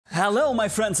Hello my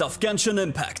friends of Genshin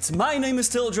Impact, my name is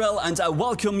Tildrell and I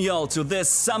welcome y'all to this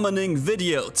summoning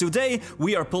video. Today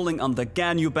we are pulling on the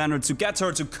Ganyu banner to get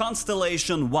her to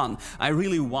Constellation 1. I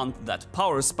really want that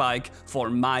power spike for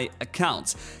my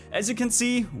account. As you can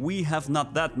see, we have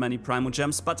not that many Primo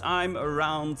Gems, but I'm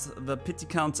around the pity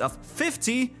count of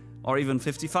 50 or even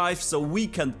 55, so we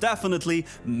can definitely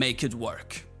make it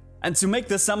work. And to make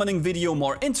the summoning video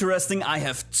more interesting, I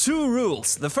have two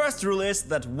rules. The first rule is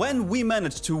that when we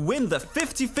manage to win the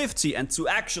 50-50 and to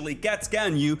actually get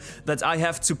Ganyu, that I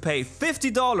have to pay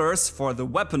 $50 for the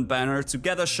weapon banner to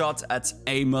get a shot at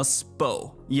Amos'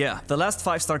 bow. Yeah, the last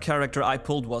 5-star character I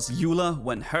pulled was Eula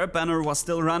when her banner was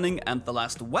still running, and the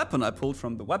last weapon I pulled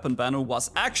from the weapon banner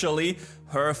was actually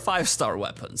her 5-star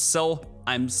weapon. So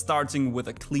I'm starting with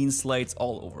a clean slate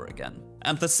all over again.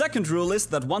 And the second rule is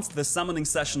that once the summoning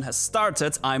session has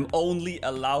started, I'm only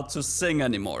allowed to sing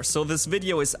anymore. So this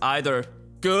video is either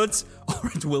good or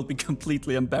it will be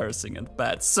completely embarrassing and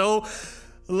bad. So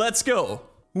let's go.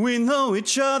 We know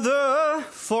each other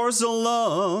for so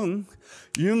long.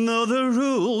 You know the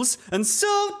rules and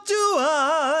so do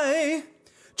I.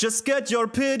 Just get your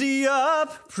pity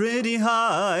up pretty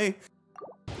high.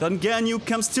 Then Ganyu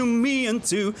comes to me and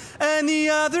to any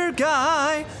other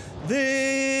guy.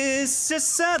 This is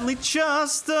sadly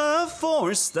just a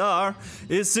 4-star.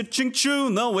 Is it Ching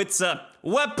Chu? No, it's a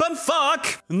weapon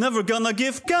fuck. Never gonna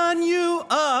give Ganyu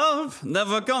up.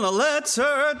 Never gonna let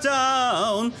her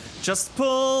down. Just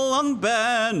pull on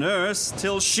banners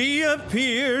till she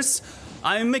appears.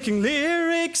 I'm making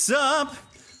lyrics up.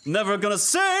 Never gonna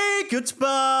say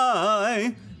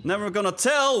goodbye. Never gonna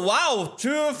tell, wow, 2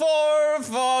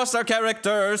 4-star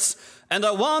characters. And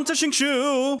I want a Xing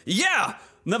Shu. Yeah!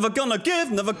 Never gonna give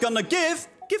Ganyu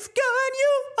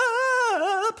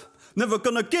up. Never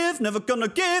gonna give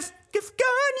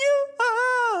Ganyu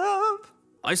up.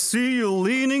 I see you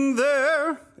leaning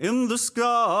there in the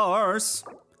scars.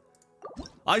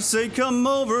 I say come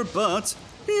over, but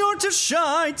you're too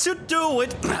shy to do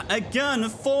it. Again, a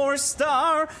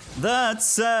 4-star, that's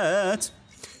sad.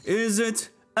 Is it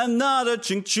another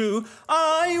Ching Chu?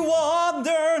 I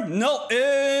wonder. No,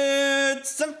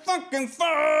 it's a fucking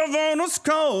Thanos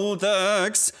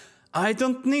codex. I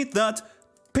don't need that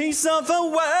piece of a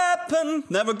weapon.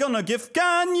 Never gonna give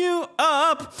Ganyu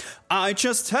up. I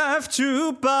just have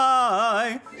to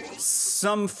buy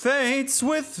some fates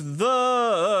with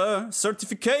the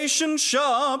certification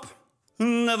shop.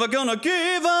 Never gonna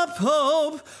give up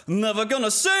hope. Never gonna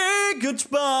say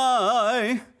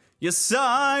goodbye. Yes,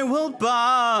 I will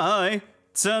buy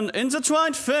 10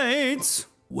 intertwined fates.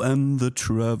 When the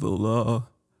traveler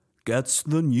gets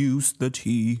the news that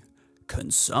he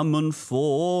can summon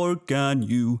for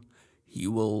Ganyu, he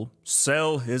will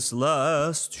sell his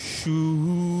last shoe.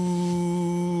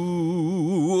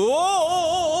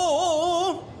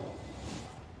 Oh!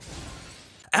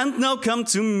 And now come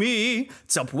to me,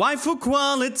 top waifu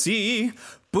quality.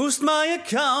 Boost my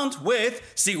account with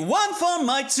C1 for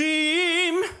my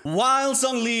team. Whilst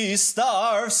only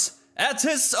stars at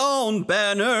his own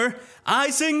banner, I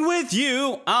sing with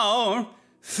you our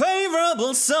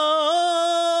favorable song.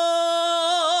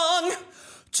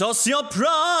 Toss your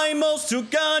primos to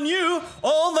Ganyu,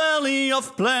 oh valley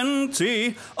of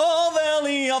plenty, oh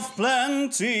valley of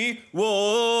plenty,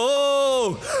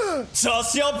 whoa.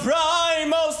 Toss your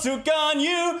primos to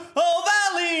Ganyu, oh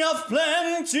valley of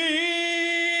plenty.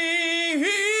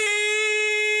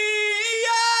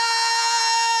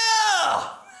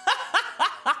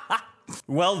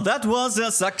 Well, that was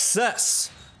a success.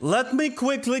 Let me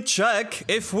quickly check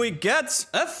if we get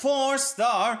a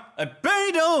 4-star. A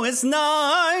Beidou is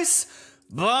nice,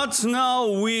 but now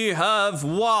we have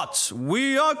what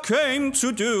we are came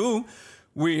to do.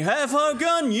 We have our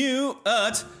Ganyu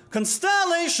at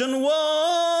Constellation 1.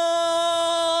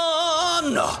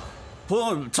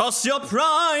 Toss your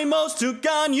primos to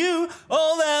Ganyu,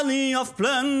 oh valley of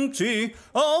plenty,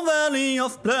 oh valley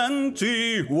of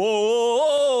plenty,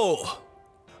 whoa.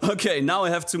 Okay, now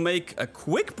I have to make a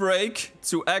quick break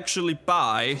to actually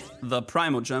buy the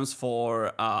Primo Gems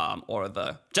for, or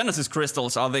the Genesis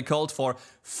Crystals are they called, for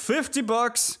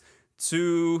 $50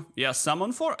 to, yeah,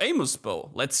 summon for Amos'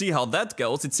 bow. Let's see how that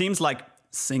goes. It seems like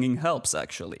singing helps,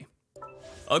 actually.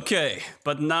 Okay,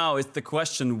 but now is the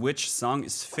question which song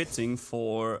is fitting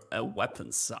for a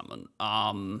weapon summon.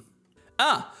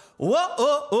 Whoa,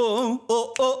 oh, oh,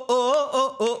 oh, oh, oh,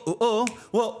 oh, oh, oh,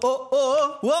 whoa, oh,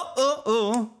 oh, whoa, oh,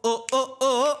 oh, oh, oh,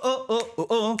 oh, oh,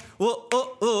 oh, oh,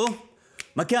 oh, oh.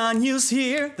 My Ganyu's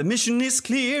here, the mission is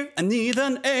clear. I need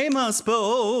an Amos'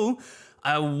 bow.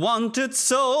 I want it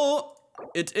so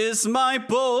it is my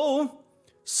bow,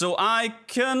 so I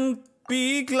can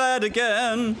be glad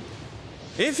again.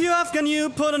 If you have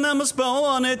Ganyu, put an Amos bow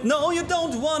on it. No, you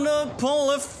don't wanna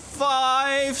pull a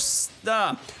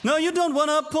 5-star. No, you don't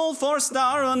wanna pull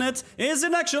 4-star on it. Is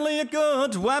it actually a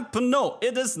good weapon? No,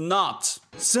 it is not.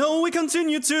 So we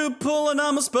continue to pull an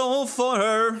Amos bow for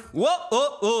her. Whoa,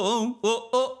 oh, oh, oh,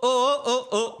 oh, oh, oh,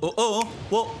 oh, oh, oh,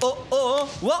 whoa, oh, oh,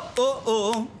 whoa, oh,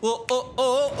 oh, oh, oh,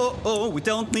 oh, oh, oh. We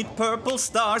don't need purple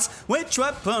stars. Which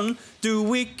weapon do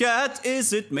we get?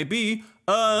 Is it maybe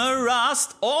a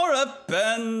rust or a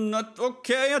pen?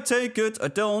 Okay, I take it. I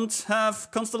don't have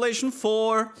constellation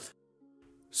 4.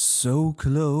 So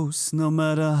close, no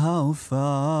matter how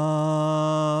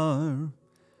far.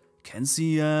 Can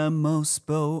see Amos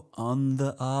bow on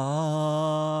the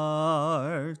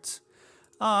art.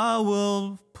 I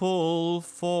will pull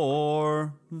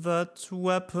for that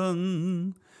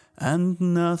weapon, and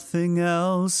nothing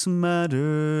else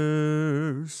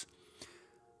matters.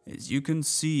 As you can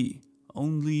see,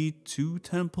 only 2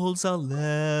 temples are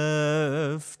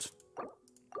left.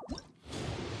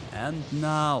 And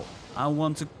now I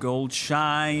want a gold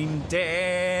shine,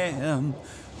 damn.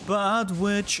 But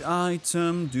which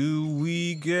item do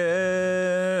we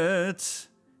get?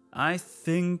 I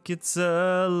think it's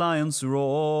a lion's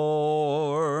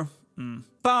roar.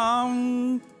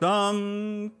 Bum,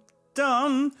 dum,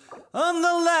 dum. On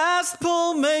the last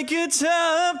pull, make it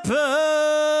happen.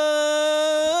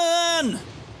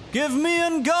 Give me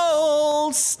a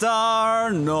gold star.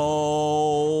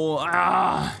 No.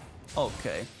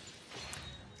 Okay.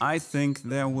 I think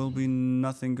there will be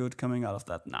nothing good coming out of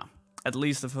that now. At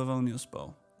least a Favonius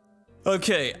bow.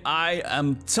 Okay, I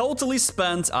am totally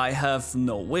spent. I have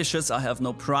no wishes, I have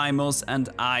no primos, and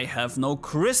I have no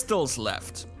crystals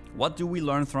left. What do we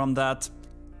learn from that?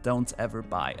 Don't ever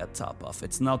buy a top off.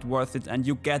 It's not worth it and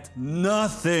you get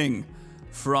nothing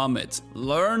from it.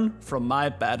 Learn from my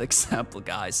bad example,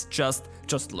 guys. Just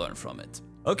learn from it.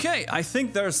 Okay, I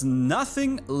think there's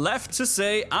nothing left to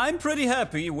say. I'm pretty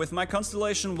happy with my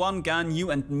Constellation 1 Ganyu,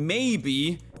 and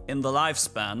maybe in the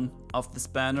lifespan of this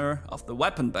banner, of the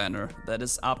weapon banner that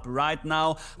is up right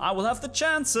now, I will have the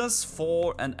chances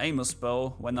for an Amos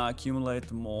bow when I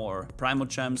accumulate more Primo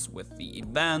Gems with the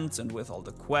event and with all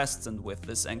the quests and with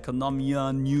this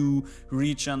Enconomia new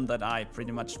region that I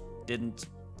pretty much didn't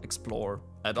explore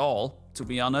at all, to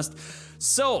be honest.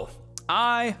 So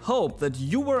I hope that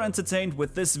you were entertained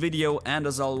with this video, and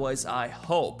as always, I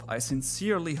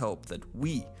sincerely hope that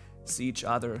we see each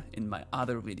other in my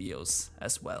other videos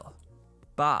as well.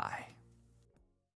 Bye.